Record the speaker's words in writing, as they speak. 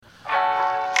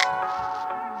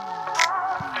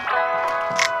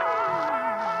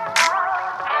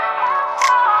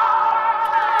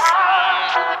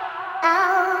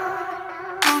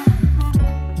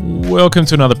Welcome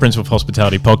to another Principle of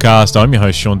Hospitality podcast. I'm your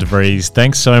host, Sean DeVries.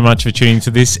 Thanks so much for tuning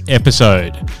to this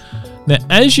episode. Now,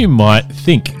 as you might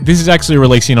think, this is actually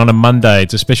releasing on a Monday.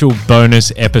 It's a special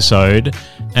bonus episode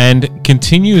and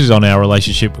continues on our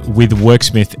relationship with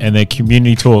Worksmith and their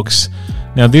community talks.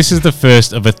 Now, this is the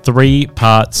first of a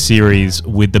 3-part series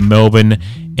with the Melbourne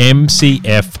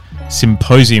MCF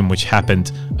Symposium, which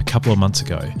happened a couple of months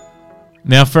ago.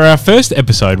 Now, for our first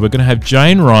episode, we're going to have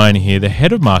Jane Ryan here, the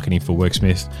head of marketing for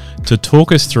Worksmith, to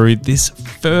talk us through this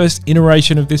first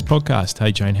iteration of this podcast.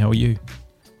 Hey, Jane, how are you?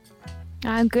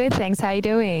 I'm good, thanks. How are you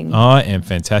doing? I am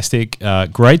fantastic.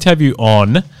 Great to have you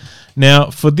on.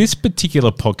 Now, for this particular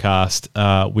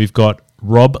podcast, we've got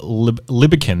Rob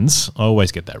Libecans, I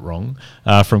always get that wrong,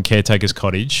 from Caretakers,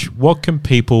 Cottage. What can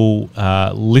people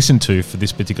listen to for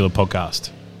this particular podcast?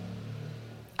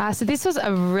 So this was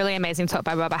a really amazing talk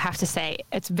by Rob, I have to say.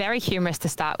 It's very humorous to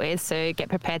start with, so get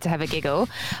prepared to have a giggle.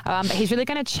 But he's really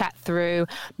going to chat through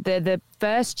the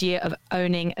first year of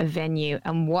owning a venue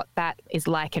and what that is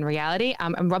like in reality.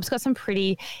 And Rob's got some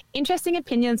pretty interesting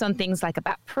opinions on things like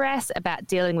about press, about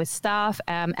dealing with staff,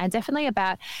 and definitely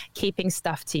about keeping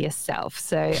stuff to yourself.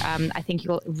 So I think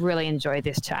you'll really enjoy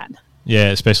this chat. Yeah,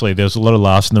 especially there was a lot of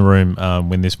laughs in the room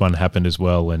when this one happened as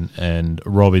well, and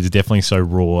Rob is definitely so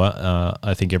raw.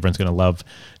 I think everyone's going to love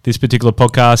this particular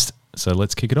podcast, so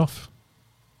let's kick it off.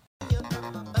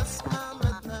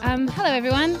 Hello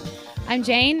everyone, I'm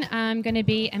Jane. I'm going to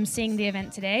be emceeing the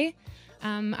event today.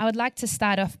 I would like to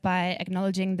start off by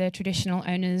acknowledging the traditional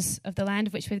owners of the land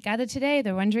of which we've gathered today,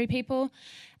 the Wurundjeri people,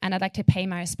 and I'd like to pay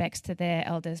my respects to their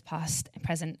elders past,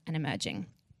 present and emerging.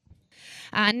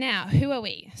 Now, who are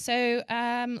we? So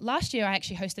last year I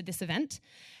actually hosted this event.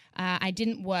 I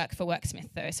didn't work for Worksmith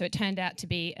though, so it turned out to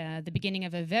be the beginning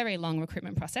of a very long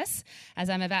recruitment process, as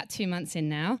I'm about 2 months in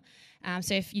now.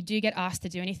 So if you do get asked to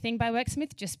do anything by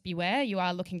Worksmith, just beware, you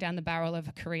are looking down the barrel of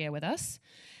a career with us.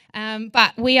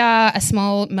 But we are a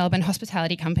small Melbourne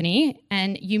hospitality company,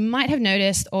 and you might have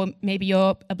noticed, or maybe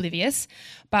you're oblivious,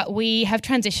 but we have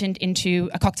transitioned into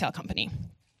a cocktail company.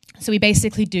 So we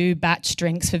basically do batch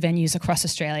drinks for venues across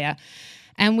Australia.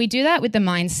 And we do that with the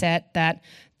mindset that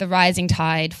the rising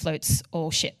tide floats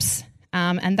all ships.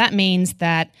 And that means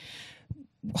that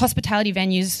hospitality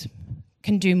venues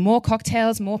can do more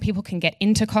cocktails, more people can get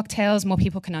into cocktails, more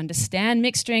people can understand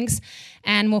mixed drinks,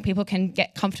 and more people can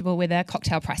get comfortable with a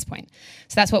cocktail price point.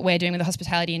 So that's what we're doing with the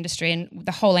hospitality industry, and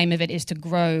the whole aim of it is to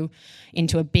grow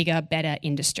into a bigger, better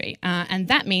industry. And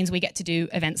that means we get to do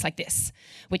events like this,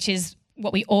 which is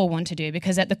what we all want to do,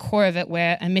 because at the core of it,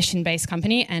 we're a mission-based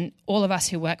company, and all of us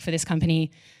who work for this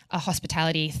company are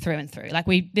hospitality through and through.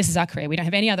 This is our career. We don't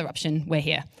have any other option. We're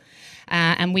here.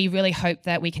 And we really hope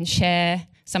that we can share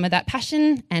some of that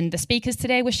passion, and the speakers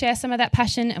today will share some of that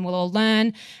passion, and we'll all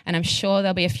learn, and I'm sure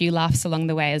there'll be a few laughs along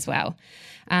the way as well.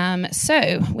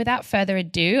 So without further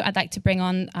ado, I'd like to bring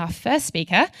on our first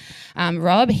speaker,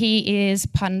 Rob. He is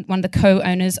one of the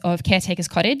co-owners of Caretakers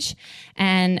Cottage,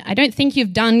 and I don't think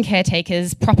you've done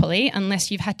Caretakers properly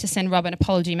unless you've had to send Rob an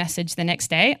apology message the next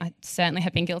day. I certainly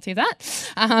have been guilty of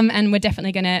that, and we're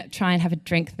definitely going to try and have a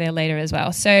drink there later as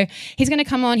well. So he's going to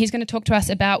come on, he's going to talk to us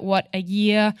about what a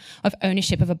year of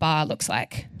ownership of a bar looks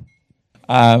like.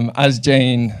 As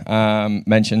Jane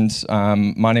mentioned,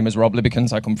 my name is Rob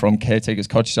Libecans. I come from Caretakers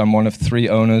Cottage. I'm one of 3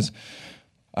 owners.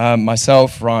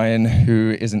 Myself, Ryan,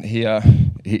 who isn't here,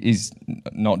 he's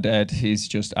not dead, he's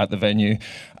just at the venue,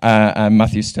 and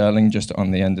Matthew Sterling just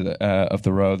on the end of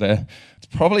the row there. It's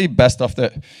probably best off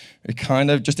that we kind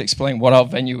of just explain what our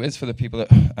venue is for the people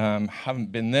that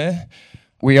haven't been there.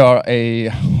 We are a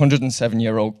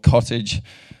 107-year-old cottage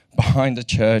behind a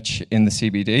church in the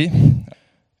CBD.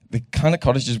 The kind of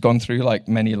cottage has gone through like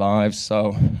many lives.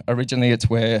 So originally it's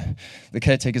where the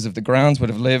caretakers of the grounds would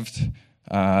have lived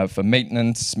for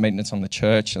maintenance on the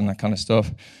church and that kind of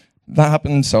stuff. That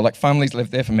happened, so like families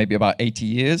lived there for maybe about 80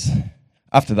 years.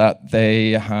 After that,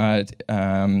 they had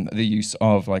the use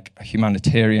of like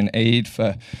humanitarian aid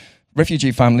for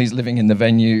refugee families living in the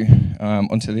venue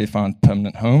until they found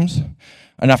permanent homes.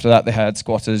 And after that, they had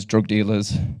squatters, drug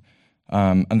dealers,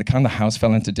 and the kind of house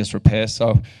fell into disrepair.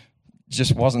 So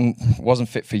just wasn't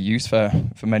fit for use for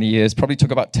many years. Probably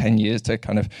took about 10 years to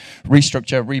kind of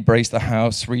restructure, rebrace the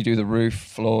house, redo the roof,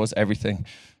 floors, everything.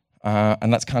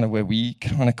 And that's kind of where we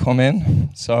kind of come in.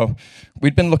 So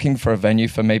we'd been looking for a venue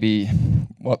for maybe,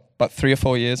 about 3 or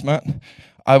 4 years, Matt?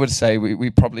 I would say we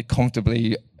probably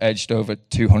comfortably edged over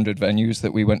 200 venues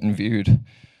that we went and viewed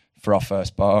for our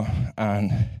first bar.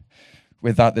 And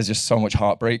with that, there's just so much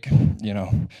heartbreak,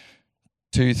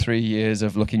 2-3 years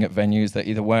of looking at venues that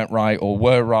either weren't right or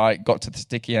were right, got to the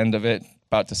sticky end of it,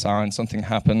 about to sign, something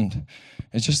happened.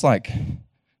 It's just like,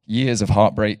 years of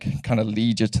heartbreak kind of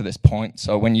lead you to this point.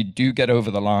 So when you do get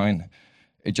over the line,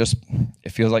 it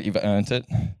feels like you've earned it.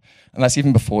 And that's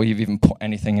even before you've even put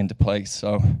anything into place.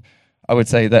 So I would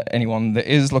say that anyone that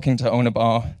is looking to own a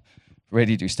bar,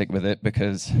 really do stick with it,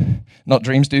 because not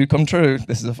dreams do come true.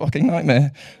 This is a fucking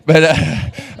nightmare. But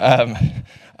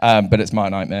it's my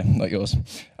nightmare, not yours.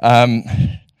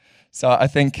 So I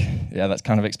think, that's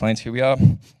kind of explains who we are.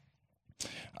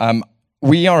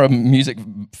 We are a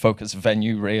music-focused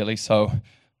venue, really. So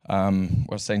I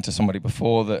was saying to somebody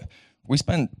before that we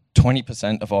spent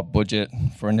 20% of our budget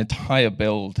for an entire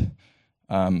build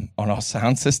on our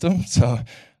sound system. So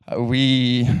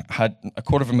we had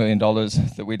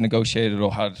 $250,000 that we'd negotiated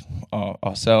or had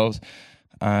ourselves,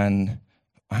 and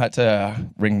I had to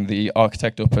ring the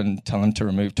architect up and tell him to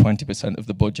remove 20% of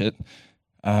the budget,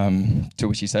 to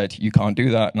which he said, "You can't do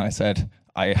that." And I said,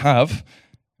 "I have.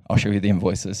 I'll show you the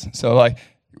invoices." So like,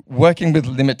 working with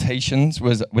limitations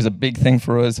was a big thing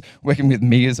for us. Working with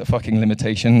me is a fucking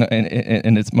limitation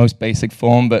in its most basic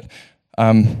form, but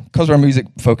because we're a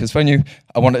music-focused venue,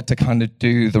 I wanted to kind of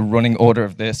do the running order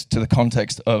of this to the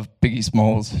context of Biggie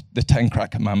Smalls' The 10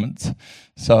 Crack Commandments.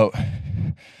 So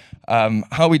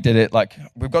how we did it, like,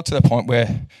 we've got to the point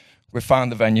where we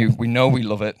found the venue, we know we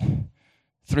love it.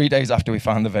 3 days after we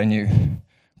found the venue,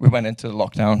 we went into the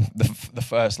lockdown, the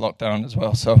first lockdown as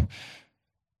well. So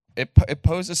it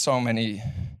poses so many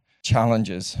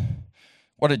challenges.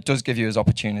 What it does give you is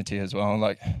opportunity as well.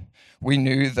 Like, we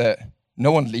knew that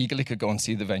no one legally could go and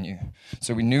see the venue.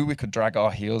 So we knew we could drag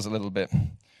our heels a little bit.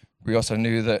 We also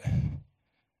knew that,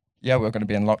 we were going to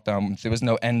be in lockdown. There was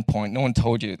no end point. No one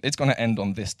told you it's going to end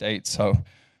on this date. So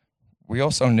we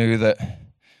also knew that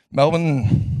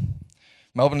Melbourne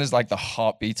is like the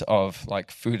heartbeat of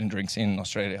like food and drink scene in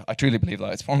Australia. I truly believe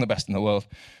that. It's one of the best in the world.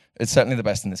 It's certainly the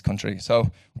best in this country. So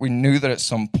we knew that at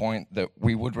some point that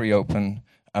we would reopen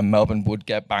and Melbourne would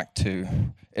get back to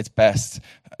its best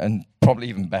and probably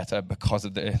even better because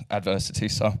of the adversity.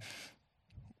 So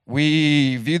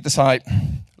we viewed the site,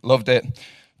 loved it,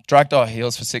 dragged our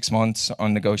heels for 6 months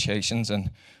on negotiations,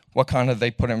 and what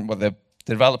the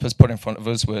developers put in front of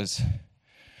us was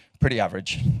pretty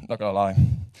average, not gonna lie.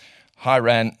 High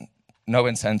rent, no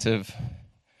incentive.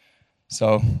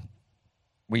 So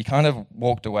we kind of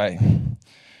walked away.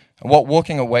 And what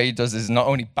walking away does is not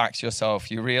only backs yourself,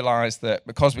 you realize that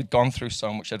because we'd gone through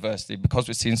so much adversity, because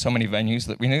we'd seen so many venues,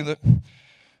 that we knew that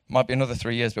might be another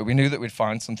 3 years, but we knew that we'd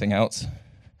find something else.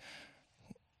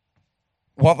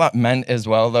 What that meant as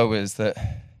well, though, is that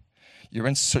you're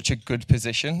in such a good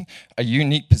position. A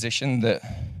unique position that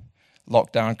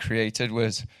lockdown created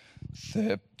was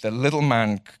the little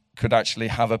man could actually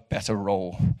have a better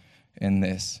role in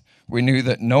this. We knew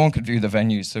that no one could view the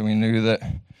venue, so we knew that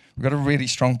we got a really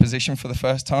strong position for the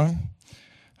first time.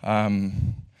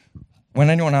 When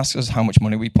anyone asks us how much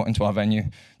money we put into our venue,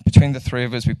 between the three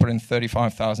of us, we put in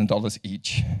 $35,000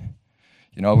 each.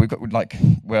 You know,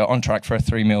 we're on track for a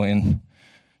 $3 million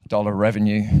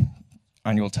revenue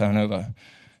annual turnover.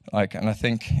 And I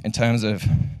think in terms of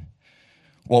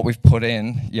what we've put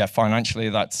in, financially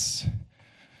that's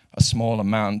a small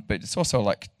amount, but it's also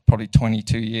like probably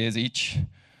 22 years each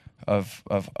of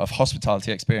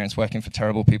hospitality experience, working for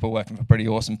terrible people, working for pretty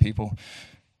awesome people,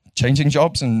 changing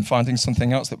jobs and finding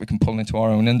something else that we can pull into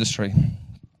our own industry.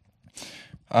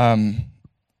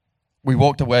 We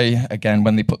walked away again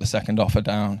when they put the second offer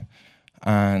down,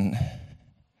 and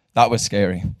that was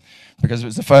scary because it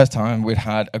was the first time we'd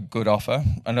had a good offer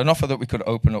and an offer that we could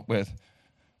open up with.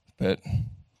 But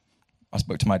I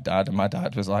spoke to my dad, and my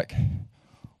dad was like,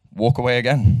 walk away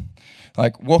again.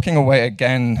 Like, walking away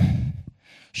again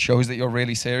shows that you're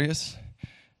really serious.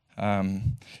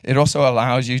 It also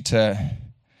allows you to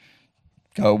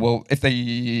go, well, if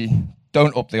they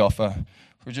don't up the offer,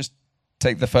 we'll just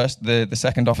take the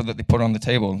second offer that they put on the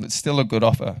table. It's still a good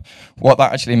offer. What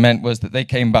that actually meant was that they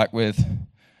came back with,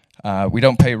 we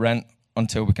don't pay rent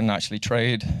until we can actually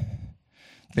trade.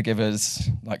 They give us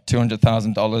like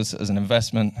 $200,000 as an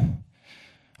investment,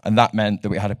 and that meant that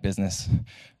we had a business.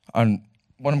 And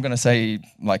what I'm going to say,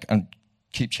 and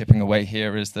keep chipping away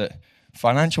here, is that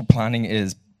financial planning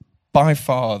is by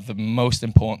far the most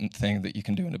important thing that you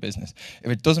can do in a business. If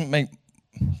it doesn't make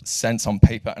sense on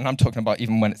paper, and I'm talking about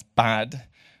even when it's bad,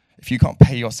 if you can't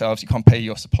pay yourselves, you can't pay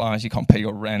your suppliers, you can't pay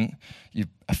your rent, you've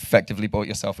effectively bought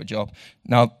yourself a job.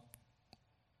 Now,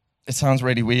 it sounds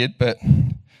really weird, but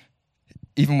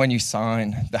even when you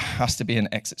sign, there has to be an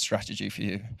exit strategy for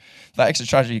you. That exit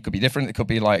strategy could be different. It could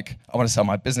be like, I want to sell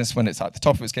my business when it's at the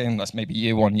top of its game. That's maybe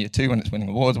year 1, year 2, when it's winning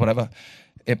awards, whatever.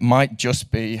 It might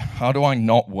just be, how do I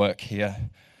not work here?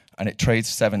 And it trades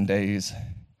 7 days,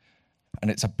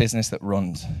 and it's a business that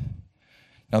runs.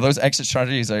 Now, those exit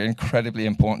strategies are incredibly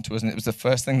important to us, and it was the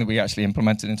first thing that we actually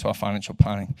implemented into our financial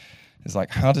planning. It's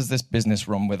like, how does this business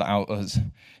run without us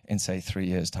in, say, 3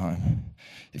 years' time?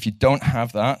 If you don't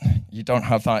have that, you don't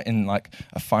have that in like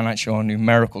a financial or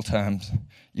numerical terms,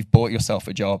 you've bought yourself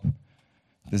a job.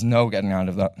 There's no getting out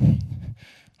of that.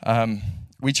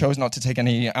 We chose not to take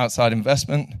any outside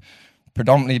investment,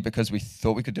 predominantly because we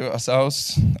thought we could do it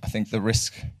ourselves. I think the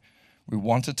risk we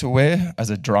wanted to wear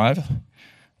as a driver.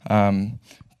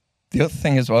 The other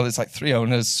thing as well, it's like 3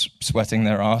 owners sweating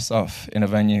their arse off in a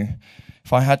venue.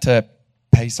 If I had to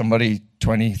pay somebody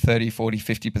 20, 30, 40,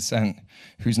 50%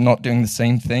 who's not doing the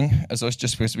same thing as us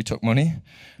just because we took money,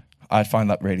 I'd find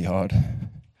that really hard.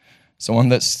 Someone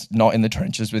that's not in the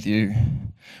trenches with you,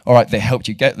 all right, they helped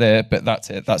you get there, but that's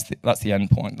it. That's the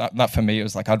end point. That for me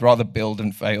was like, I'd rather build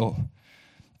and fail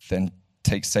than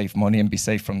take safe money and be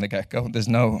safe from the get-go. There's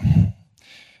no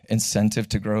incentive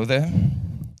to grow there.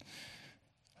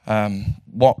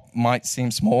 What might seem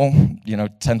small,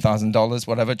 $10,000,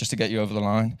 whatever, just to get you over the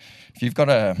line. If you've got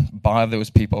to buy those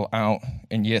people out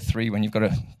in year 3 when you've got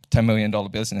a $10 million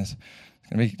business, it's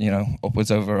going to be,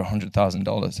 upwards over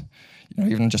 $100,000.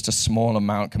 Even just a small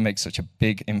amount can make such a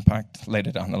big impact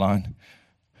later down the line.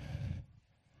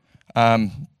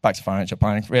 Back to financial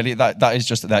planning. Really, that is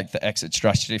just like the exit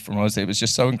strategy from us. It was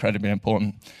just so incredibly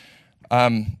important.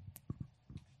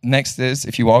 Next is,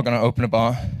 if you are going to open a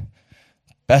bar,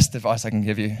 best advice I can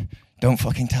give you, don't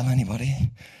fucking tell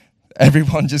anybody.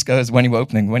 Everyone just goes, when are you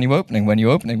opening? When are you opening? When are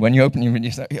you opening? When are you opening?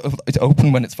 It's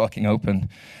open when it's fucking open.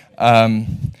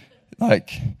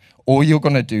 All you're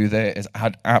going to do there is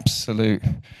add absolute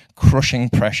crushing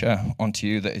pressure onto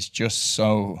you that is just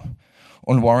so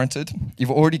unwarranted.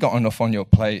 You've already got enough on your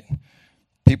plate.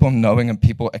 People knowing and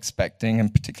people expecting,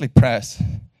 and particularly press,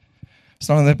 it's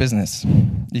none of their business.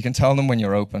 You can tell them when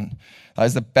you're open. That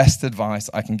is the best advice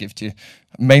I can give to you,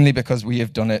 mainly because we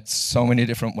have done it so many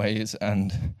different ways,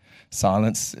 and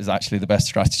silence is actually the best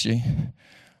strategy.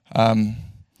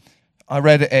 I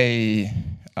read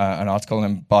an article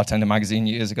in Bartender magazine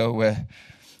years ago where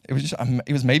it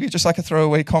was maybe just like a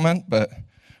throwaway comment, but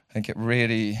I think it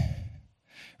really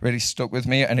stuck with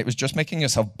me, and it was just making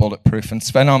yourself bulletproof. And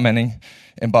Sven Armenning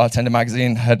in Bartender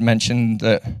magazine had mentioned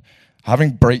that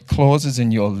having break clauses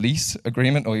in your lease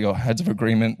agreement or your heads of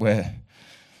agreement where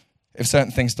if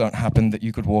certain things don't happen that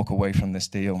you could walk away from this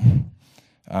deal.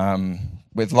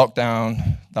 With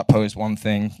lockdown, that posed one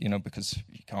thing, because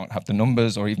you can't have the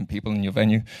numbers or even people in your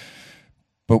venue.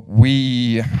 But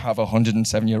we have a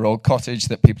 107-year-old cottage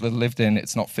that people have lived in.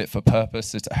 It's not fit for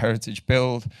purpose. It's a heritage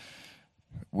build.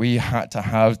 We had to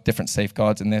have different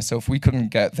safeguards in there. So if we couldn't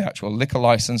get the actual liquor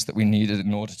license that we needed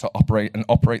in order to operate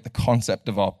the concept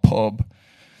of our pub,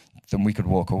 then we could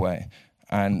walk away.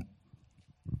 And,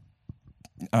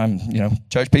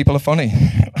 church people are funny.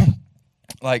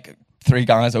 Like 3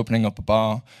 guys opening up a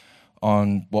bar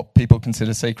on what people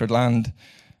consider sacred land.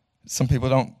 Some people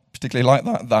don't particularly like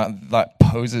that. That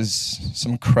poses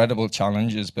some credible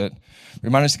challenges, but we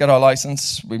managed to get our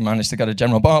license. We managed to get a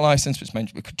general bar license, which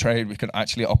meant we could trade. We could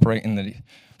actually operate in the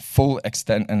full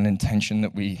extent and intention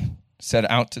that we set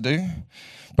out to do.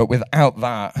 But without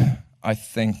that, I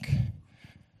think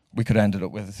we could have ended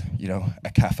up with,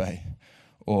 a cafe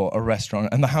or a restaurant.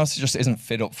 And the house just isn't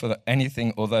fit up for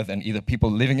anything other than either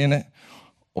people living in it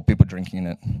or people drinking in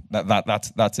it.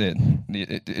 That's it.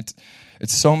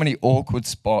 It's so many awkward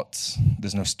spots.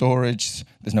 There's no storage.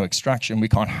 There's no extraction. We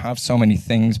can't have so many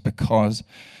things because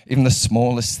even the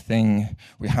smallest thing,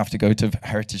 we have to go to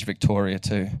Heritage Victoria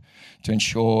to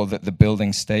ensure that the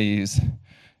building stays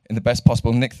in the best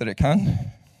possible nick that it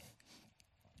can.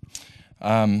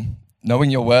 Knowing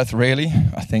your worth, really,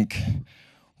 I think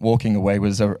walking away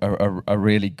was a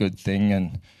really good thing,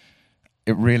 and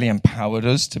it really empowered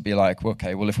us to be like,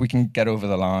 okay, well, if we can get over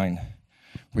the line,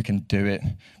 we can do it.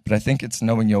 But I think it's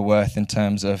knowing your worth in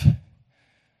terms of,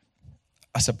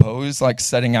 I suppose, like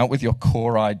setting out with your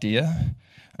core idea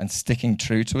and sticking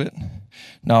true to it.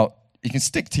 Now, you can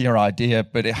stick to your idea,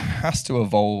 but it has to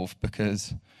evolve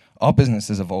because our business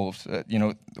has evolved. At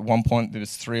one point, there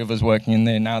was 3 of us working in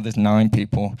there. Now there's 9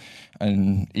 people,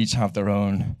 and each have their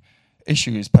own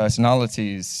issues,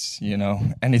 personalities,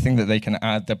 anything that they can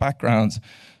add, their backgrounds.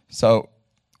 So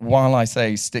while I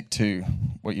say stick to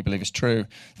what you believe is true,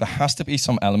 there has to be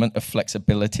some element of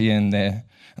flexibility in there.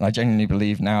 And I genuinely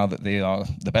believe now that they are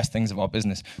the best things of our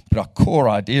business. But our core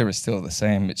idea is still the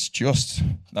same. It's just,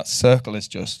 that circle is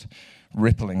just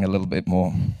rippling a little bit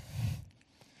more.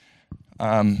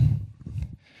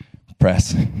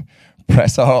 Press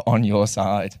are on your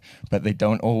side, but they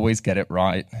don't always get it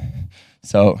right.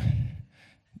 So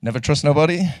never trust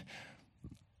nobody.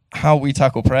 how we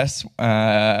tackle press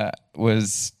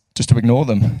was just to ignore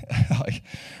them. Like,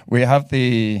 we have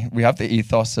the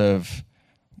ethos of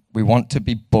we want to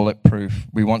be bulletproof,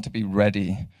 we want to be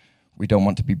ready, we don't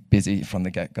want to be busy from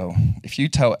the get-go. If you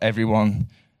tell everyone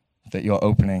that you're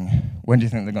opening, when do you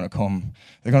think they're going to come?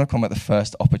 They're going to come at the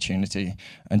first opportunity.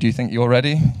 And do you think you're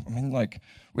ready? I mean, like,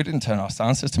 we didn't turn our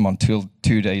sound system on till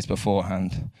 2 days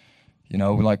beforehand. You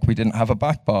know, like, we didn't have a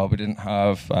back bar, we didn't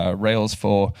have rails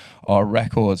for our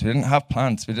records, we didn't have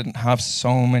plants, we didn't have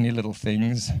so many little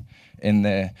things in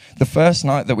there. The first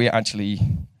night that we actually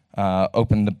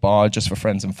opened the bar just for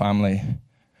friends and family,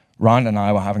 Ryan and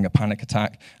I were having a panic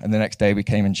attack, and the next day we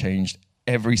came and changed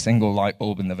every single light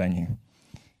bulb in the venue.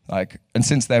 Like, and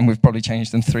since then we've probably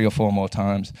changed them 3 or 4 more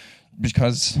times,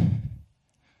 because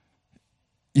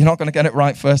you're not going to get it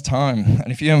right first time.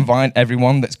 And if you invite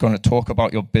everyone that's going to talk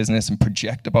about your business and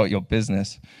project about your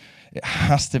business, it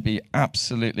has to be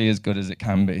absolutely as good as it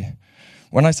can be.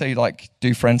 When I say, like,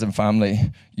 do friends and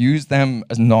family, use them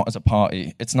as not as a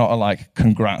party. It's not a, like,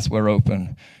 congrats, we're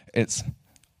open. It's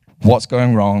what's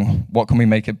going wrong, what can we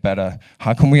make it better,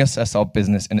 how can we assess our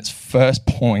business in its first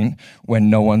point when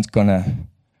no one's going to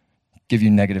give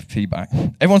you negative feedback.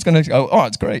 Everyone's going to go, oh,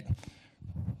 it's great.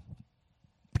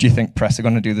 Do you think press are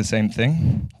going to do the same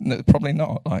thing? No, probably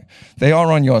not. Like, they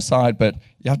are on your side, but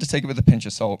you have to take it with a pinch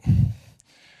of salt.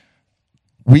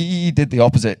 We did the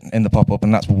opposite in the pop-up,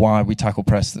 and that's why we tackle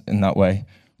press in that way.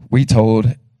 We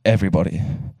told everybody.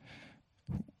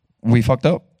 We fucked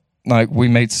up. Like, we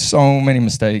made so many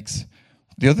mistakes.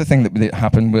 The other thing that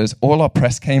happened was all our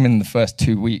press came in the first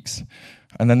 2 weeks,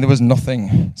 and then there was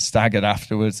nothing staggered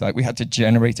afterwards. Like, we had to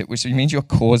generate it, which means you're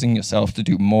causing yourself to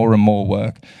do more and more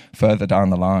work further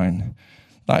down the line.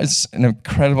 That is an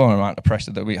incredible amount of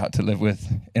pressure that we had to live with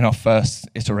in our first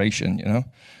iteration, you know?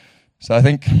 So I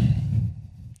think,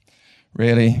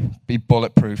 really, be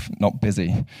bulletproof, not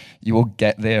busy. You will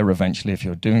get there eventually if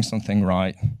you're doing something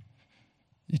right.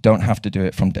 You don't have to do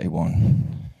it from day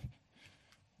one.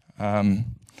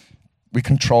 We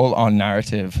control our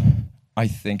narrative, I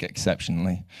think,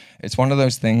 exceptionally. It's one of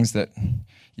those things that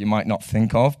you might not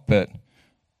think of, but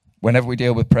whenever we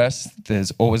deal with press,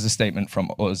 there's always a statement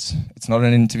from us. It's not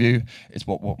an interview, it's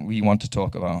what we want to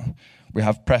talk about. We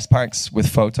have press packs with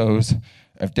photos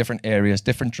of different areas,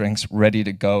 different drinks ready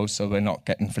to go, so we're not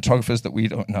getting photographers that we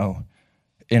don't know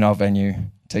in our venue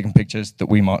taking pictures that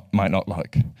we might not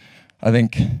like. I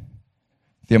think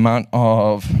the amount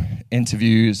of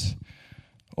interviews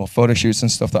or photo shoots and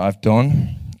stuff that I've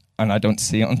done, and I don't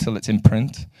see it until it's in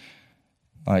print,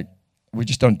 like, we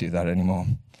just don't do that anymore.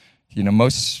 You know,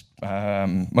 most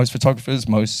photographers,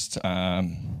 most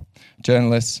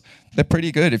journalists, they're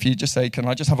pretty good. If you just say, can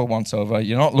I just have a once-over?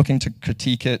 You're not looking to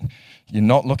critique it. You're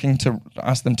not looking to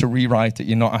ask them to rewrite it.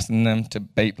 You're not asking them to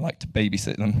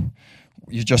babysit them.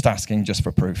 You're just asking just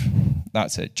for proof.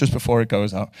 That's it. Just before it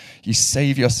goes out, you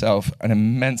save yourself an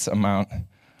immense amount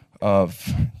of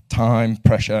time,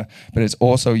 pressure, but it's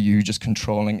also you just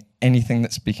controlling anything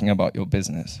that's speaking about your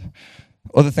business.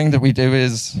 Other thing that we do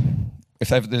is, if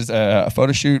there's a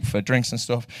photo shoot for drinks and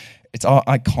stuff, it's our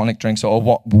iconic drinks, or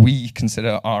what we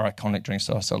consider our iconic drinks.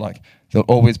 So like, there'll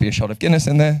always be a shot of Guinness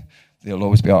in there, there'll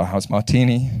always be our house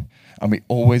martini, and we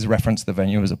always reference the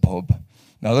venue as a pub.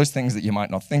 Now, those things that you might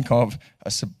not think of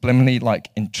are subliminally, like,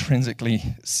 intrinsically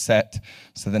set,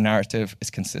 so the narrative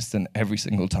is consistent every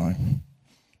single time.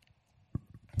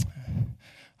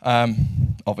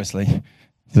 Obviously,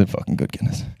 the fucking good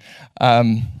Guinness.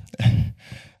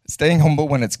 Staying humble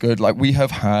when it's good. Like, we have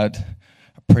had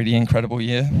a pretty incredible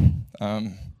year.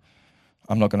 I'm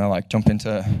not gonna, like, jump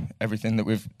into everything that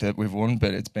we've won,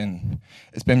 but it's been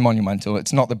monumental.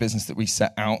 It's not the business that we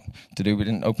set out to do. We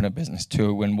didn't open a business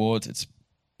to win awards. It's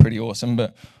pretty awesome,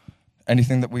 but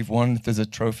anything that we've won, if there's a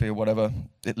trophy or whatever,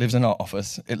 it lives in our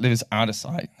office. It lives out of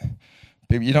sight.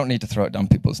 But you don't need to throw it down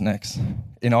people's necks,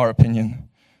 in our opinion,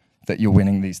 that you're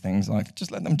winning these things. Like, just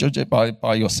let them judge it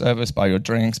by your service, by your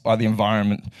drinks, by the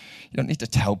environment. You don't need to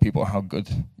tell people how good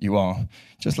you are.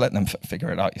 Just let them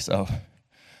figure it out yourself.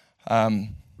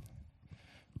 One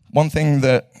thing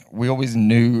that we always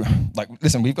knew, like,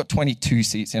 listen, we've got 22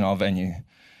 seats in our venue.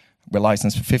 We're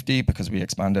licensed for 50 because we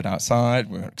expanded outside.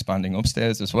 We're expanding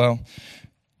upstairs as well.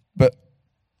 But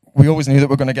we always knew that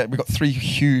we've got 3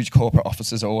 huge corporate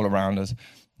offices all around us.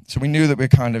 So we knew that we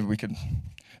could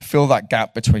fill that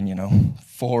gap between,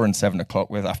 4 and 7 o'clock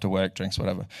with after work drinks,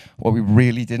 whatever. What we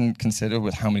really didn't consider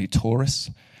was how many tourists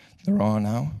there are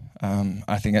now.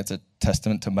 I think it's a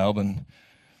testament to Melbourne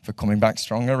for coming back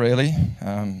stronger, really.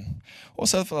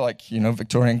 Also for, like,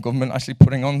 Victorian government actually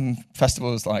putting on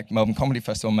festivals like Melbourne Comedy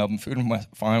Festival, Melbourne Food and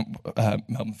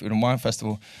Wine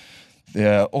Festival.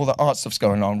 all the art stuff's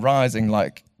going on, rising.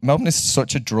 Like, Melbourne is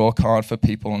such a draw card for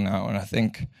people now, and I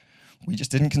think we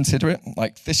just didn't consider it.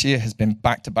 Like, this year has been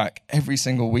back to back. Every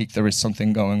single week there is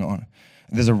something going on.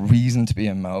 There's a reason to be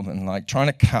in Melbourne, like trying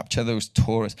to capture those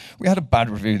tourists. We had a bad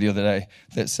review the other day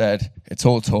that said, it's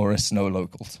all tourists, no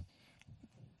locals.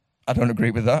 I don't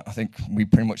agree with that. I think we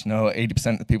pretty much know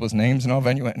 80% of the people's names in our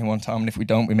venue at any one time, and if we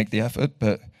don't, we make the effort,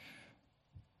 but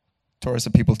tourists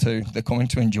are people too. They're coming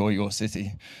to enjoy your city.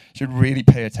 You should really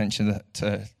pay attention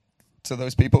to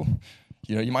those people.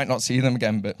 You know, you might not see them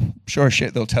again, but sure as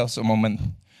shit, they'll tell someone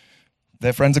when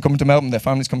their friends are coming to Melbourne, their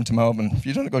family's coming to Melbourne. If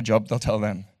you've done a good job, they'll tell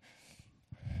them.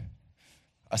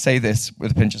 I say this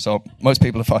with a pinch of salt. Most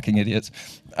people are fucking idiots.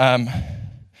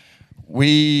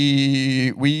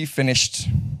 We finished,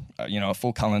 a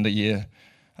full calendar year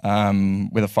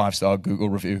with a 5-star Google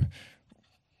review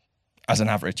as an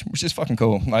average, which is fucking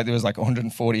cool. Like, there was like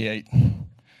 148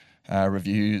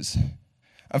 reviews.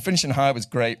 And finishing high was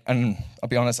great, and I'll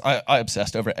be honest, I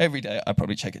obsessed over it every day. I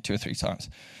probably check it 2 or 3 times,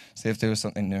 see if there was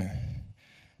something new.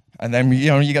 And then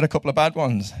you get a couple of bad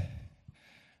ones.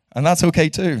 And that's okay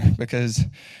too, because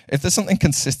if there's something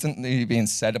consistently being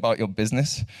said about your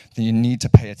business, then you need to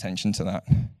pay attention to that.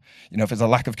 You know, if it's a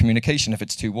lack of communication, if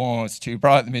it's too warm, it's too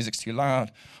bright, the music's too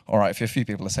loud, all right, if a few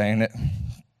people are saying it,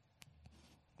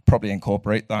 probably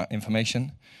incorporate that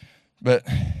information. But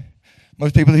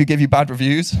most people who give you bad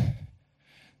reviews,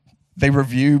 they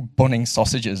review bunning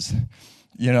sausages.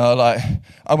 You know, like,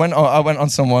 I went on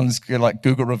someone's like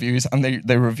Google reviews, and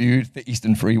they reviewed the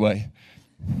Eastern Freeway.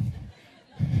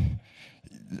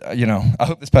 You know, I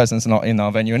hope this person's not in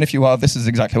our venue, and if you are, this is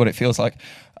exactly what it feels like.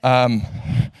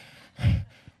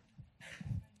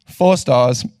 4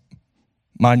 stars,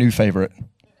 my new favorite.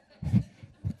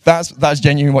 That's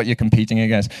genuinely what you're competing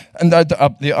against. And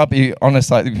I'll be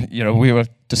honest, like, you know, we were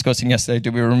discussing yesterday,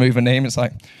 do we remove a name? It's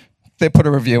like, they put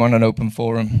a review on an open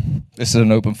forum. This is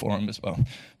an open forum as well.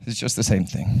 It's just the same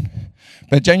thing.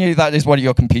 But genuinely, that is what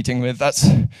you're competing with.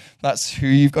 That's who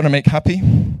you've got to make happy.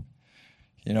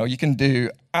 You know, you can do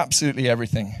absolutely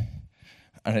everything,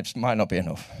 and it might not be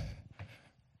enough.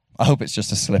 I hope it's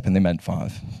just a slip and they meant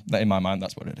 5. In my mind,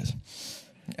 that's what it is.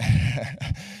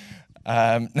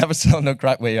 Never sell no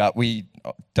crack where you're at. We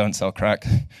don't sell crack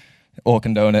or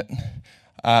condone it.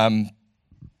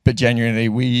 But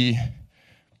genuinely,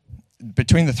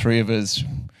 between the 3 of us,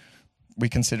 we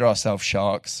consider ourselves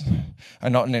sharks,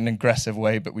 and not in an aggressive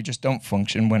way, but we just don't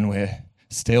function when we're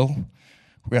still.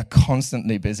 We are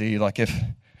constantly busy. Like, if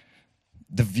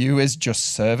the view is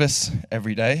just service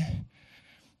every day,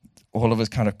 all of us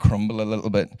kind of crumble a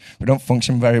little bit. We don't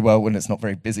function very well when it's not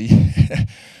very busy.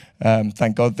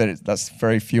 Thank God that that's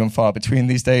very few and far between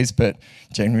these days, but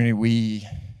genuinely we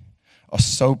are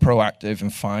so proactive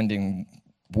in finding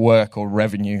work or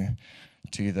revenue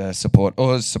to either support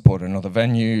us, support another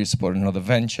venue, support another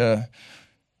venture,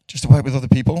 just to work with other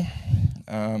people.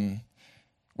 When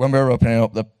we were opening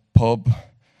up the pub,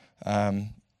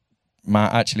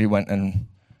 Matt actually went and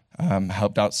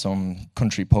helped out some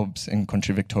country pubs in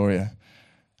country Victoria,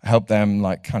 helped them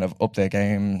like kind of up their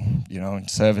game, you know,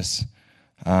 service,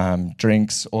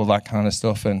 drinks, all that kind of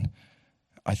stuff. And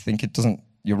I think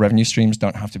your revenue streams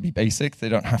don't have to be basic. They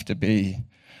don't have to be,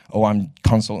 oh, I'm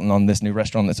consulting on this new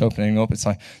restaurant that's opening up. It's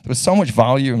like, there was so much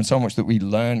value and so much that we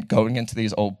learned going into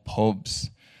these old pubs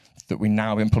that we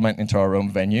now implement into our own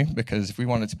venue, because if we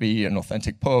want it to be an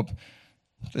authentic pub,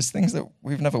 there's things that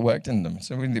we've never worked in them.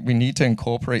 So we need to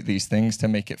incorporate these things to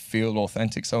make it feel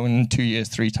authentic. So in 2 years,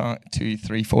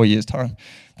 4 years time,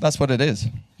 that's what it is.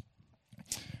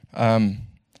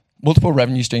 Multiple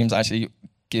revenue streams actually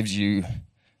gives you,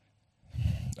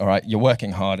 all right, you're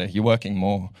working harder, you're working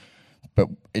more, but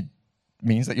it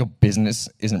means that your business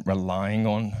isn't relying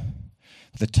on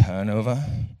the turnover.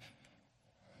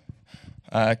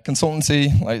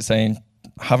 Consultancy, like saying,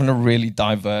 having a really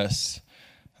diverse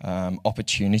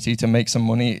opportunity to make some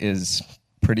money is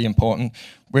pretty important.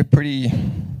 We're pretty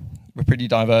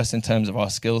diverse in terms of our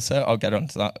skill set. I'll get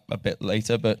onto that a bit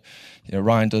later, but you know,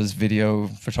 Ryan does video,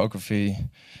 photography,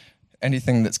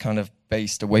 anything that's kind of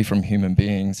based away from human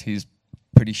beings, he's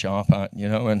pretty sharp at, you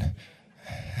know, and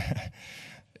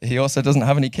he also doesn't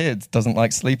have any kids, doesn't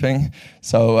like sleeping.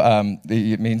 So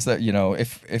it means that, you know,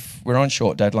 if we're on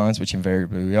short deadlines, which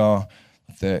invariably we are,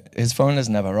 his phone is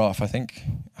never off. I think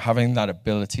having that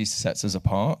ability sets us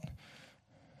apart.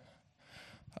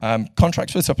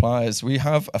 Contracts with suppliers. We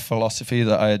have a philosophy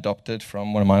that I adopted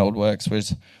from one of my old works,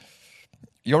 was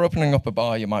you're opening up a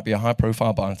bar, you might be a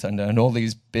high-profile bartender, and all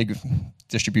these big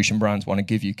distribution brands want to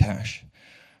give you cash,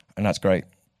 and that's great.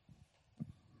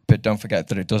 But don't forget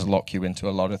that it does lock you into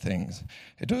a lot of things.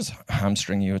 It does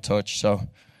hamstring you a touch. So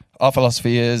our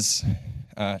philosophy is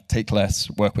take less,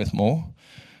 work with more.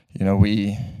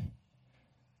 We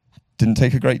didn't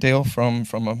take a great deal from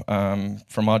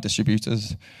our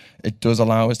distributors. It does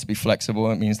allow us to be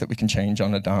flexible. It means that we can change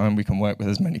on a dime. We can work with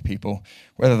as many people,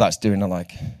 whether that's doing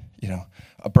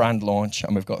a brand launch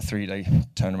and we've got a 3-day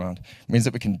turnaround. It means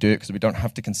that we can do it because we don't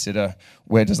have to consider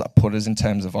where does that put us in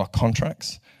terms of our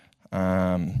contracts.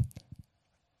 And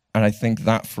I think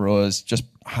that for us, just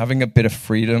having a bit of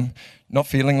freedom, not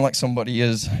feeling like somebody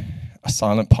is a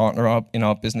silent partner in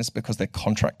our business because they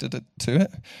contracted to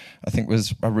it, I think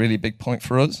was a really big point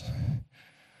for us.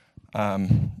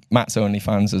 Matt's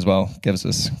OnlyFans as well gives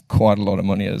us quite a lot of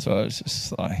money as well. It's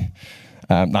just like,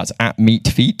 that's at Meat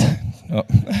Feet. Oh.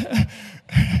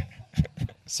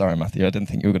 Sorry, Matthew, I didn't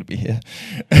think you were going to be here.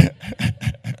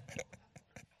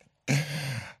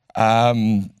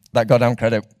 That goddamn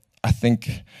credit, I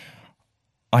think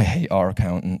I hate our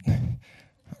accountant.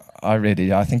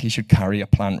 I think he should carry a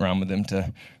plant around with him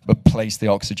to replace the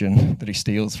oxygen that he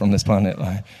steals from this planet.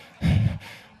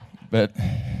 But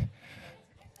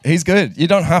he's good. You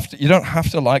don't have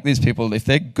to like these people. If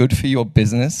they're good for your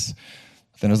business,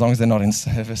 then as long as they're not in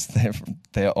service,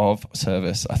 they're of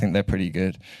service. I think they're pretty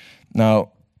good.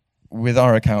 Now, with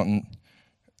our accountant,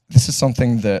 this is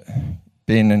something that,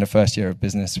 being in the first year of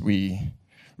business, we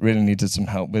really needed some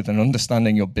help with, and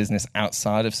understanding your business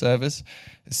outside of service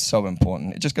is so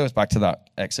important. It just goes back to that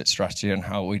exit strategy and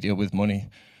how we deal with money.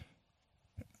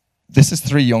 This is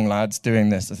 3 young lads doing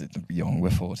this. Young, we're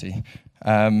 40.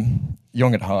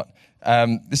 Young at heart.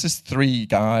 This is 3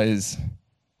 guys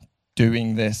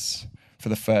doing this for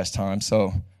the first time.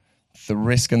 So the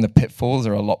risk and the pitfalls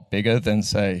are a lot bigger than,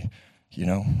 say,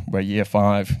 we're year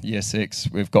 5, year 6.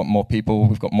 We've got more people.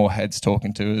 We've got more heads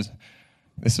talking to us.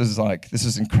 This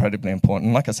is incredibly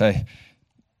important. Like I say,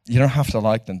 you don't have to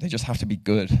like them. They just have to be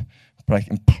good. But I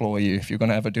implore you, if you're going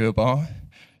to ever do a bar,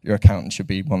 your accountant should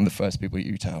be one of the first people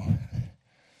you tell.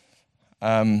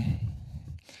 Going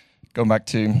back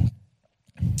to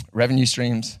revenue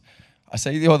streams, I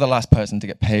say you're the last person to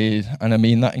get paid, and I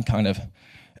mean that in kind of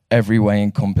every way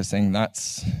encompassing.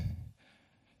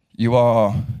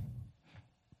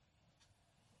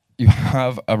 You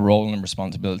have a role and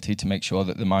responsibility to make sure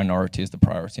that the minority is the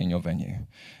priority in your venue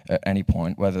at any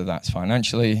point, whether that's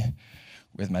financially,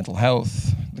 with mental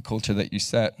health, the culture that you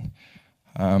set.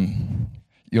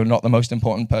 You're not the most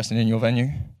important person in your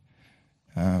venue.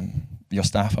 Your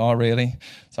staff are, really.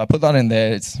 So I put that in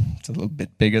there. It's a little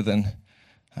bit bigger than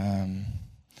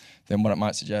what it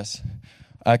might suggest.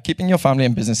 Keeping your family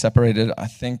and business separated, I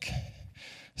think,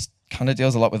 kind of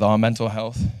deals a lot with our mental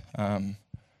health.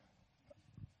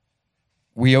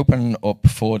 We open up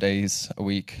 4 days a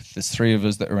week. There's 3 of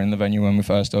us that are in the venue when we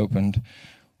first opened.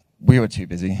 We were too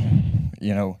busy.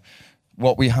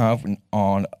 What we have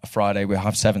on a Friday, we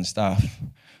have 7 staff.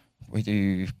 We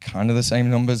do kind of the same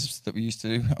numbers that we used to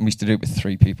do, and we used to do it with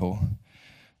 3 people.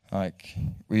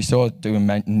 We used to do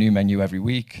a new menu every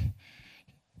week,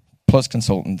 plus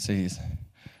consultancies,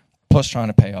 plus trying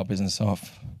to pay our business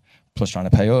off, plus trying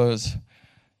to pay us.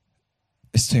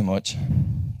 It's too much.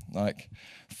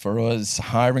 For us,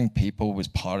 hiring people was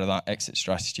part of that exit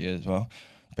strategy as well,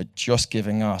 but just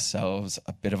giving ourselves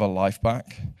a bit of a life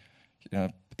back.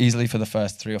 Easily for the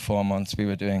first 3 or 4 months, we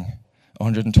were doing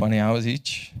 120 hours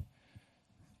each,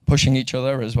 pushing each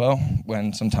other as well,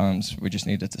 when sometimes we just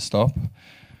needed to stop.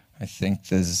 I think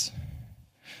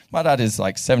my dad is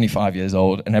 75 years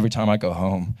old, and every time I go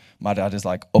home, my dad is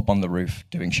up on the roof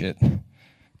doing shit.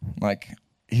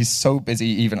 He's so busy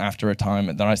even after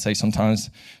retirement that I say sometimes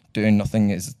doing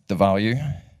nothing is the value.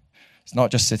 It's not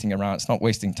just sitting around, it's not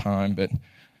wasting time, but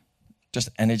just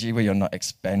energy where you're not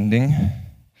expending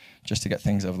just to get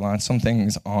things over the line. Some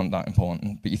things aren't that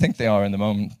important, but you think they are in the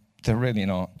moment. They're really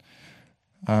not.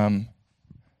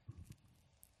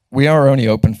 We are only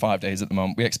open 5 days at the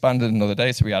moment. We expanded another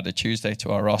day, so we added Tuesday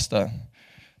to our roster.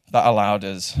 That allowed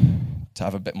us to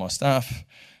have a bit more staff,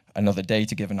 another day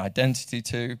to give an identity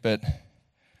to, but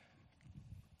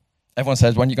everyone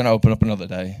says, when are you going to open up another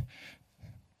day?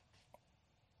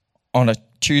 On a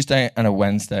Tuesday and a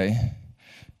Wednesday,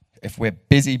 if we're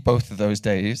busy both of those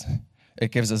days,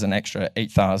 it gives us an extra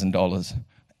 $8,000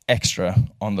 extra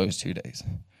on those 2 days.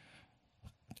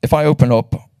 If I open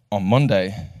up on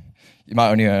Monday, you might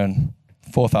only earn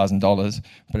 $4,000,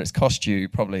 but it's cost you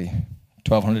probably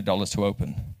 $1,200 to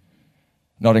open,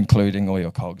 not including all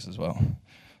your cogs as well.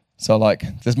 So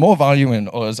there's more value in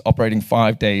us operating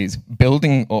 5 days,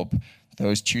 building up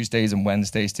those Tuesdays and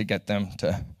Wednesdays to get them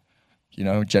to,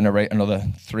 generate another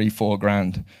 $3-4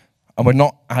 grand. And we're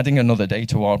not adding another day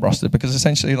to our roster because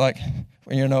essentially,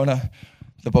 when you're an owner,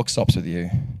 the buck stops with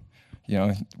you.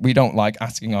 We don't like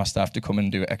asking our staff to come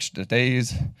and do extra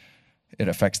days. It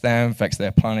affects them, affects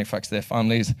their planning, affects their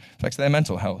families, affects their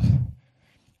mental health.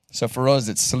 So for us,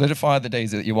 it's solidify the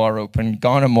days that you are open,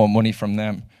 garner more money from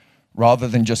them, rather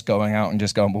than just going out and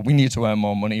just going, well, we need to earn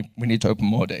more money, we need to open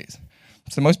more days.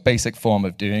 It's the most basic form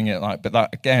of doing it, but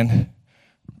that, again,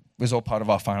 was all part of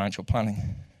our financial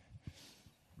planning.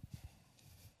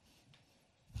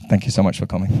 Thank you so much for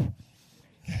coming.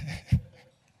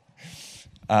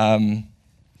 That's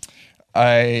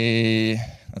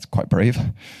quite brave.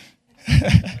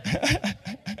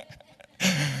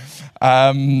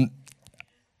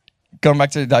 Going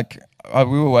back to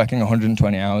we were working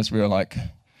 120 hours. We're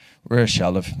a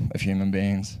shell of human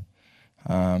beings.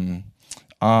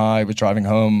 I was driving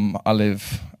home. I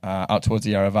live out towards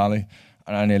the Yarra Valley,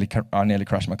 and I nearly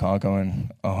crashed my car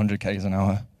going 100 k's an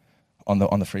hour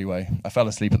on the freeway. I fell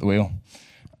asleep at the wheel,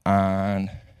 and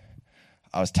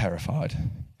I was terrified.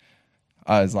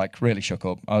 I was really shook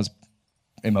up. I was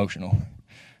emotional.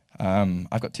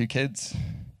 I've got 2 kids.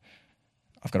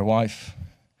 I've got a wife.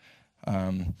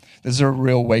 This is a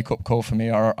real wake-up call for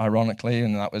me, ironically,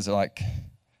 and that was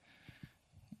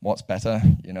what's better,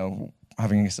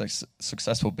 having a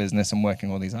successful business and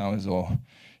working all these hours, or,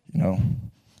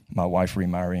 my wife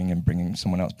remarrying and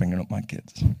bringing up my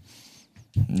kids.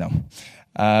 No.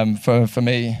 For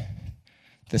me,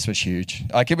 this was huge.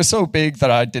 It was so big that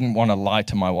I didn't want to lie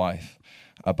to my wife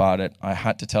about it. I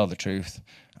had to tell the truth,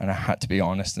 and I had to be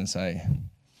honest and say,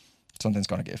 something's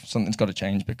got to give, something's got to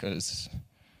change, because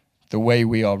the way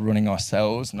we are running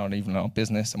ourselves, not even our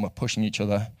business, and we're pushing each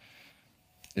other,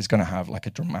 is going to have a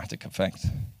dramatic effect.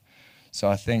 So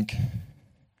I think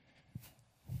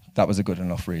that was a good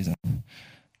enough reason.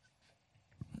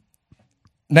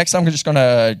 Next, I'm just going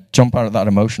to jump out of that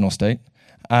emotional state.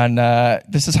 And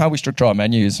this is how we structure our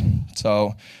menus.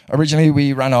 So originally,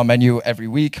 we ran our menu every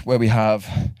week, where we have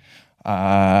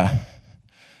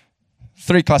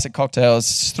 3 classic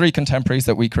cocktails, 3 contemporaries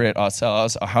that we create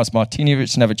ourselves, a house martini,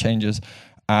 which never changes,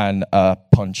 and a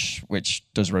punch, which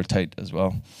does rotate as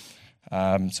well.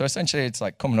 So essentially, it's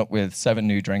coming up with 7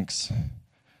 new drinks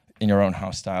in your own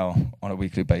house style on a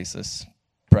weekly basis,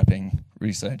 prepping,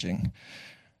 researching.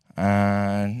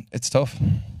 And it's tough.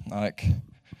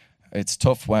 It's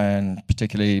tough when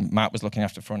particularly Matt was looking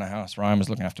after front of house, Ryan was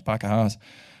looking after back of house,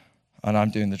 and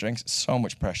I'm doing the drinks. It's so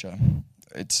much pressure.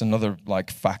 It's another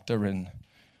factor in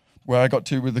where I got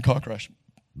to with the car crash.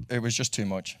 It was just too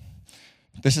much.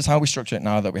 This is how we structure it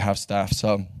now that we have staff.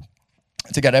 So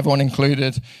to get everyone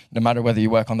included, no matter whether you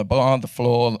work on the bar, the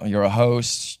floor, you're a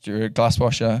host, you're a glass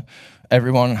washer,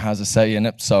 everyone has a say in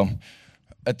it. So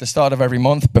at the start of every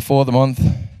month, before the month,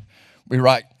 we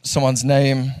write someone's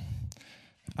name,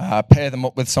 pair them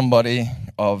up with somebody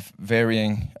of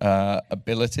varying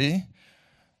ability,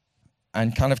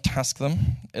 and kind of task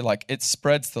them. It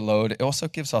spreads the load. It also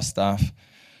gives our staff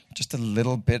just a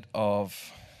little bit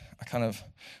of a kind of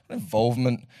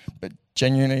involvement, but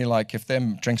genuinely, if their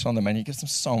drinks are on the menu, it gives them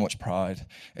so much pride.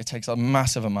 It takes a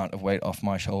massive amount of weight off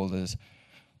my shoulders.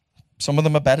 Some of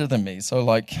them are better than me, so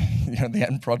the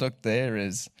end product there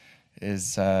is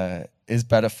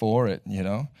better for it.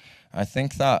 I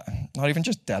think that not even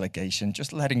just delegation,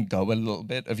 just letting go a little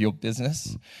bit of your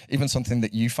business, even something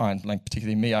that you find,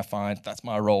 particularly me, I find that's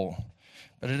my role,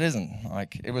 but it isn't.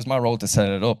 It was my role to set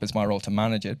it up, it's my role to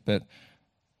manage it, but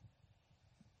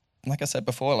like I said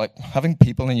before, having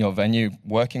people in your venue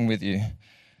working with you,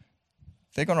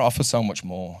 they're going to offer so much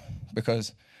more,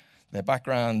 because their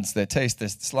backgrounds, their tastes, their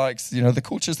dislikes, the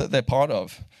cultures that they're part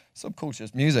of,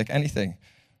 subcultures, music, anything.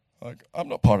 I'm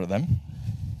not part of them.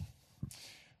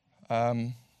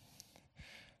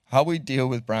 How we deal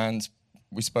with brands,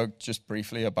 we spoke just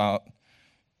briefly about,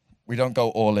 we don't go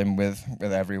all in with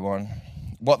everyone.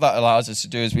 What that allows us to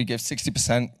do is we give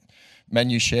 60%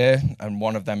 menu share, and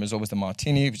one of them is always the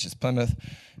martini, which is Plymouth.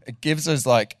 It gives us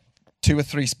 2 or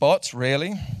 3 spots,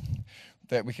 really,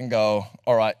 that we can go,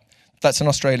 all right, that's an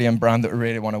Australian brand that we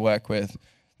really want to work with.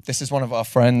 This is one of our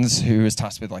friends who is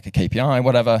tasked with a KPI,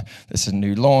 whatever. This is a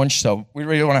new launch, so we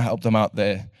really want to help them out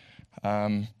there.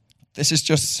 This is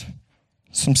just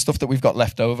some stuff that we've got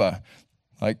left over.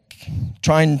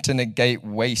 Trying to negate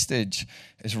wastage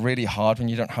is really hard when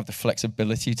you don't have the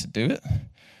flexibility to do it.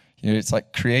 It's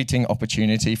creating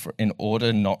opportunity in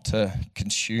order not to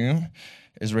consume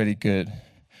is really good.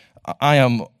 I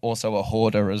am also a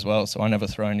hoarder as well, so I never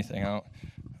throw anything out.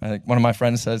 One of my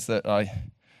friends says that I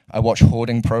watch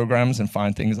hoarding programs and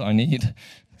find things I need.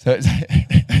 So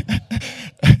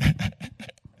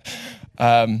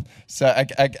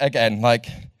again,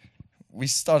 we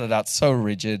started out so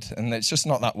rigid, and it's just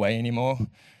not that way anymore.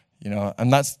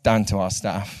 and that's down to our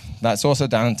staff. That's also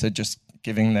down to just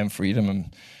giving them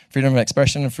freedom of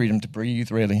expression and freedom to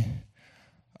breathe, really.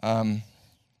 I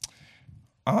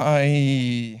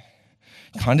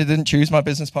kind of didn't choose my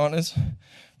business partners.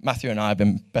 Matthew and I have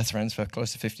been best friends for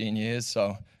close to 15 years,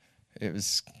 so it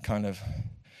was kind of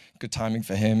good timing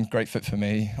for him, great fit for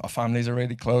me. Our families are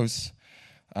really close.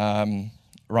 Ryan,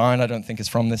 I don't think, is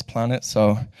from this planet,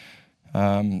 so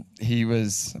he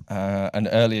was an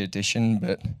early addition,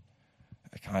 but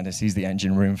kind of sees the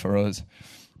engine room for us.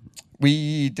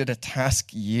 We did a task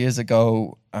years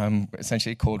ago,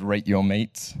 essentially called Rate Your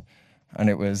Mates, and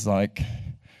it was like,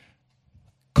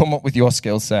 come up with your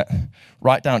skill set,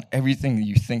 write down everything that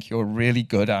you think you're really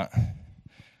good at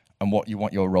and what you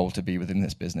want your role to be within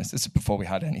this business. This is before we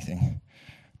had anything.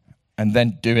 And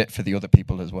then do it for the other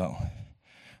people as well.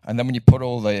 And then when you put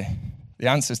all the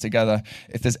answers together,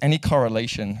 if there's any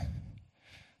correlation,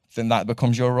 then that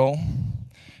becomes your role.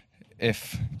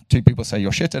 If two people say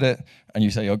you're shit at it and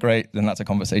you say you're great, then that's a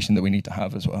conversation that we need to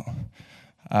have as well.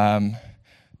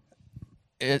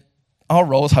 Our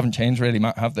roles haven't changed really,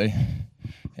 Matt, have they?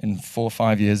 In 4 or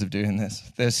 5 years of doing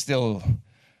this.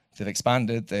 They've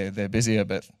expanded, they're busier,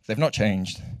 but they've not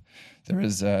changed.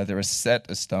 They're set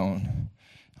as stone.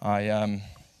 I'm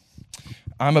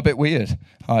a bit weird.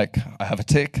 Like, I have a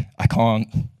tic, I can't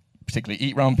particularly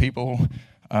eat around people.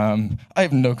 I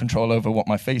have no control over what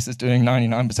my face is doing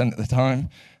 99% of the time.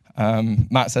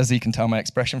 Matt says he can tell my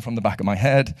expression from the back of my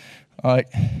head. I'm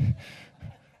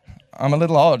a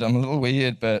little odd, I'm a little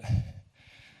weird, but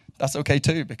that's okay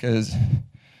too, because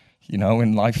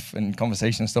in life and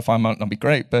conversation and stuff, I might not be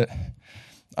great, but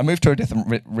I move to a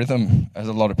different rhythm as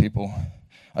a lot of people.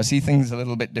 I see things a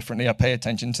little bit differently. I pay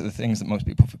attention to the things that most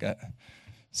people forget.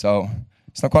 So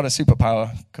it's not quite a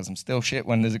superpower, because I'm still shit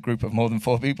when there's a group of more than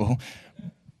 4 people.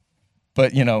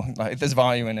 But, there's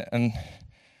value in it. And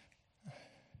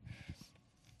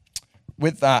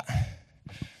with that,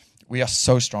 we are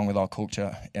so strong with our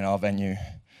culture in our venue.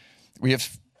 We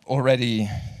have already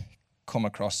come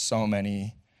across so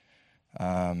many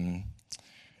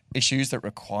issues that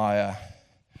require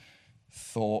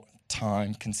thought,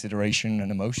 time, consideration, and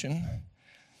emotion.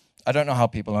 I don't know how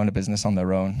people own a business on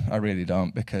their own. I really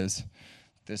don't, because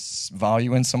there's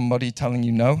value in somebody telling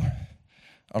you no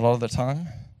a lot of the time.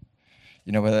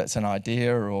 Whether it's an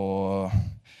idea or,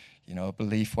 a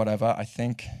belief, whatever. I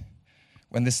think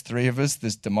when there's 3 of us,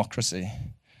 there's democracy.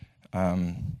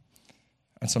 And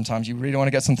sometimes you really want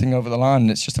to get something over the line.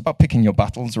 It's just about picking your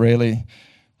battles, really.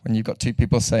 When you've got 2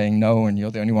 people saying no and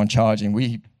you're the only one charging,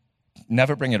 we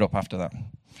never bring it up after that.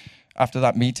 After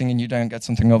that meeting and you don't get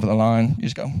something over the line, you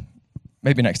just go,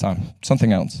 maybe next time,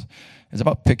 something else. It's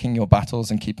about picking your battles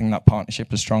and keeping that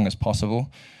partnership as strong as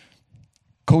possible.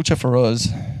 Culture for us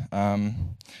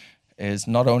is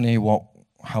not only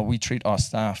how we treat our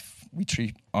staff, we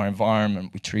treat our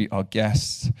environment, we treat our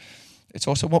guests. It's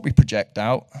also what we project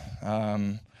out,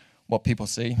 what people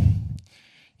see.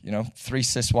 3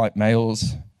 cis white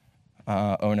males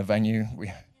own a venue.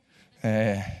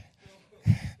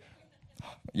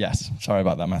 Yes, sorry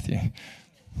about that, Matthew.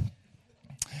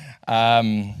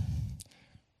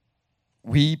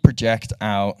 We project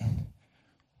out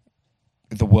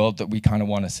the world that we kind of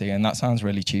want to see, and that sounds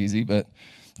really cheesy, but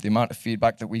the amount of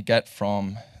feedback that we get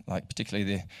from, particularly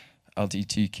the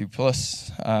LGBTQ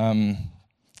plus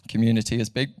community is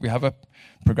big. We have a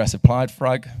progressive pride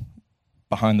flag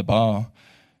behind the bar.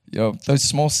 Those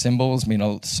small symbols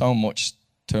mean so much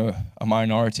to a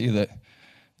minority that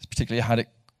has particularly had it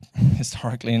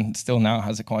historically and still now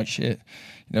has it quite shit.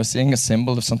 Seeing a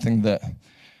symbol of something that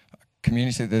a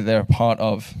community that they're a part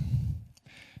of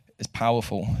is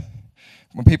powerful.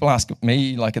 When people ask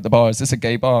me, at the bar, is this a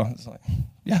gay bar? It's like,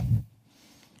 yeah.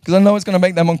 Because I know it's going to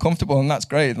make them uncomfortable, and that's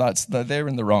great. They're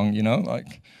in the wrong,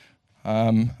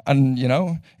 And,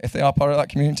 if they are part of that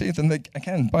community,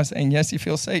 then by saying yes, you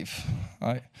feel safe.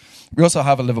 Right? We also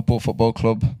have a Liverpool Football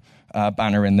Club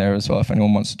banner in there as well, if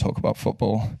anyone wants to talk about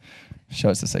football. Show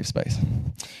it's a safe space.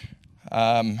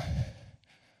 Like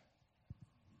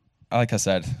I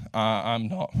said, I'm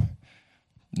not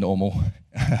normal.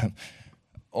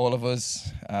 All of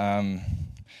us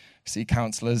see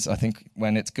counsellors. I think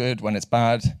when it's good, when it's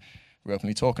bad, we're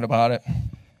openly talking about it.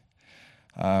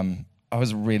 I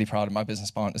was really proud of my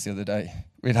business partners the other day.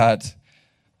 We'd had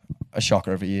a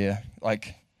shocker of a year,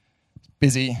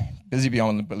 busy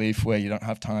beyond the belief, where you don't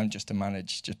have time just to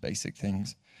manage just basic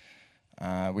things.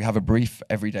 We have a brief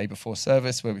every day before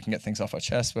service where we can get things off our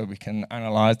chest, where we can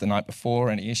analyze the night before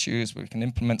any issues, where we can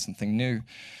implement something new.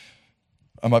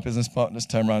 And my business partners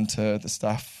turned around to the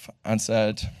staff and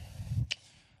said,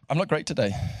 I'm not great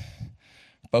today.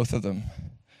 Both of them.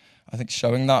 I think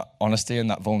showing that honesty and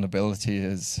that vulnerability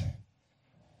is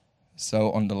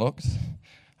so underlooked.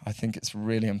 I think it's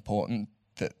really important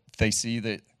that they see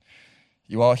that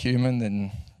you are human,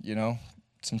 and, you know,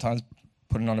 sometimes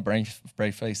putting on a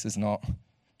brave face is not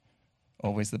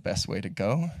always the best way to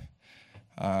go.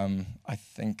 I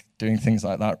think doing things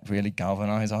like that really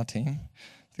galvanize our team.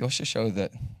 They also show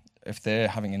that if they're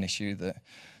having an issue, that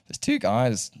there's two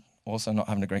guys also not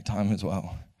having a great time as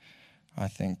well. I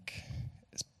think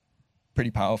it's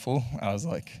pretty powerful. I was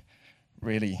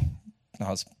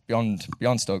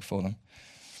beyond stoked for them.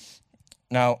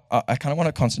 Now, I kind of want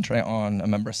to concentrate on a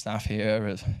member of staff here.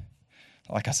 As,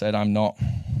 like I said, I'm not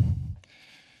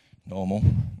normal,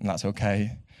 and that's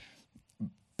okay.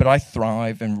 But I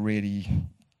thrive in really,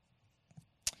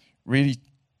 really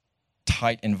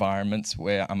tight environments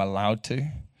where I'm allowed to.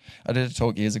 I did a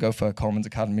talk years ago for Coleman's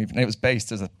Academy, and it was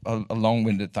based as a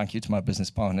long-winded thank you to my business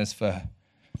partners for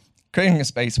creating a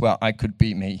space where I could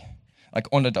be me, like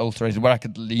unadulterated, where I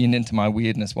could lean into my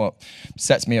weirdness, what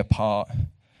sets me apart.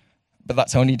 But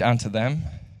that's only down to them.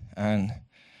 And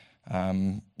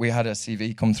we had a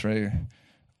CV come through,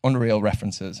 unreal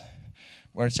references.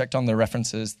 When I checked on the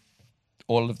references,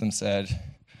 all of them said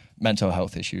mental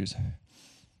health issues.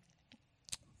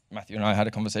 Matthew and I had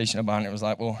a conversation about it. It was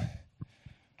like, well,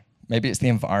 maybe it's the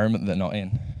environment they're not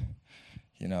in.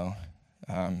 You know,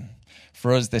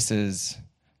 for us, this is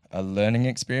a learning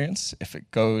experience. If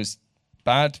it goes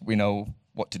bad, we know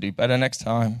what to do better next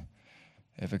time.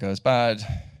 If it goes bad,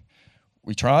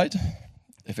 we tried.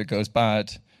 If it goes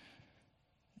bad,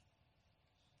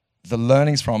 the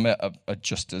learnings from it are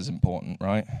just as important,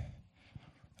 right?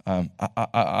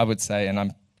 I would say, and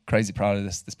I'm crazy proud of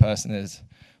this person is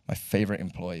my favorite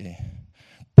employee.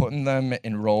 Putting them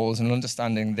in roles and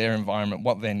understanding their environment,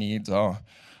 what their needs are,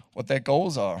 what their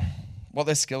goals are, what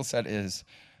their skill set is,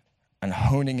 and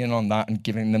honing in on that and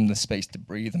giving them the space to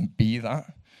breathe and be that,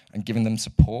 and giving them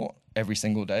support every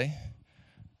single day.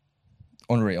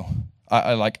 Unreal.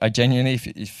 I genuinely,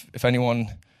 if anyone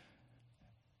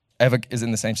ever is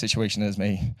in the same situation as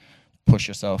me, push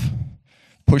yourself.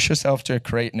 Push yourself to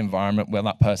create an environment where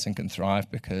that person can thrive,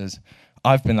 because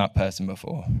I've been that person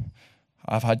before.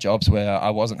 I've had jobs where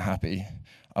I wasn't happy,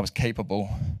 I was capable,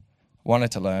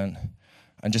 wanted to learn,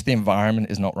 and just the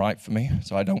environment is not right for me,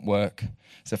 so I don't work.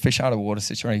 It's a fish out of water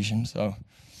situation, so.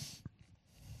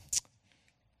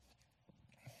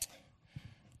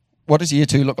 What does year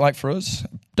 2 look like for us?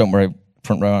 Don't worry,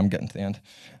 front row, I'm getting to the end.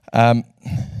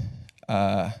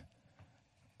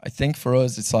 I think for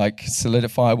us, it's like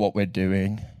solidify what we're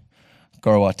doing,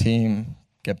 grow our team,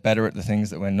 get better at the things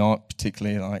that we're not,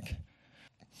 particularly like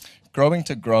growing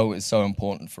to grow is so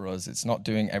important for us. It's not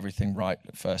doing everything right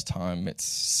at first time. It's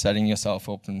setting yourself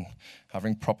up and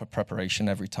having proper preparation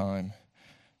every time.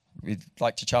 We'd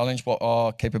like to challenge what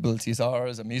our capabilities are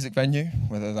as a music venue,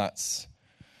 whether that's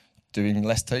doing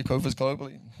less takeovers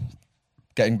globally,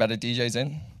 getting better DJs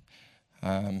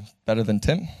in, better than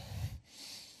Tim.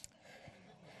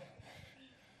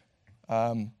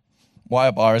 Why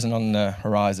a bar isn't on the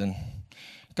horizon.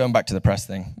 Going back to the press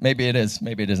thing. Maybe it is,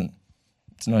 maybe it isn't.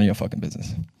 It's none of your fucking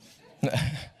business.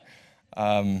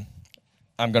 I'm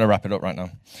going to wrap it up right now.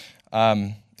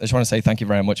 I just want to say thank you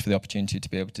very much for the opportunity to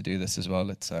be able to do this as well.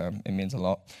 It means a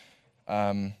lot.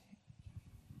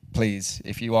 Please,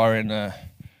 if you are in the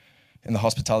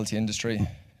hospitality industry,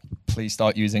 please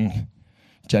start using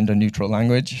gender-neutral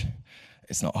language.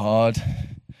 It's not hard.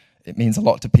 It means a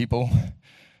lot to people.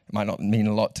 It might not mean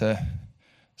a lot to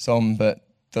some, but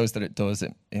those that it does,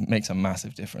 it makes a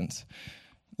massive difference.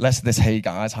 Less of this, hey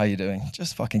guys, how you doing?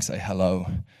 Just fucking say hello,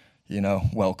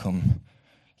 welcome.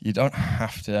 You don't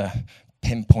have to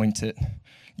pinpoint it.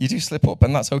 You do slip up,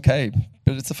 and that's okay,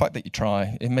 but it's the fact that you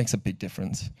try. It makes a big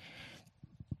difference.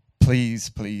 Please,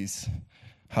 please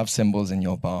have symbols in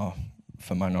your bar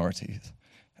for minorities.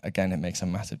 Again, it makes a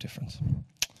massive difference.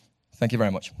 Thank you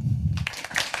very much.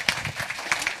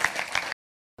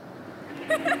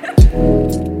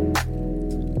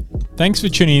 Thanks for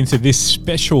tuning into this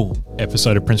special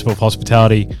episode of Principle of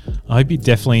Hospitality. I hope you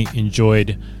definitely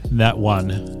enjoyed that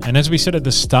one. And as we said at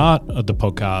the start of the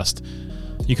podcast,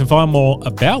 you can find more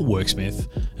about Worksmith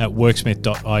at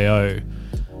worksmith.io.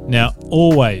 Now,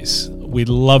 always, we'd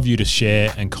love you to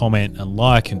share and comment and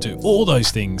like and do all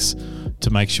those things to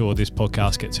make sure this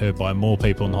podcast gets heard by more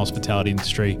people in the hospitality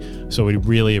industry. So we'd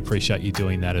really appreciate you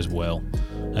doing that as well.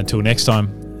 Until next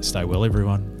time, stay well,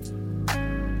 everyone.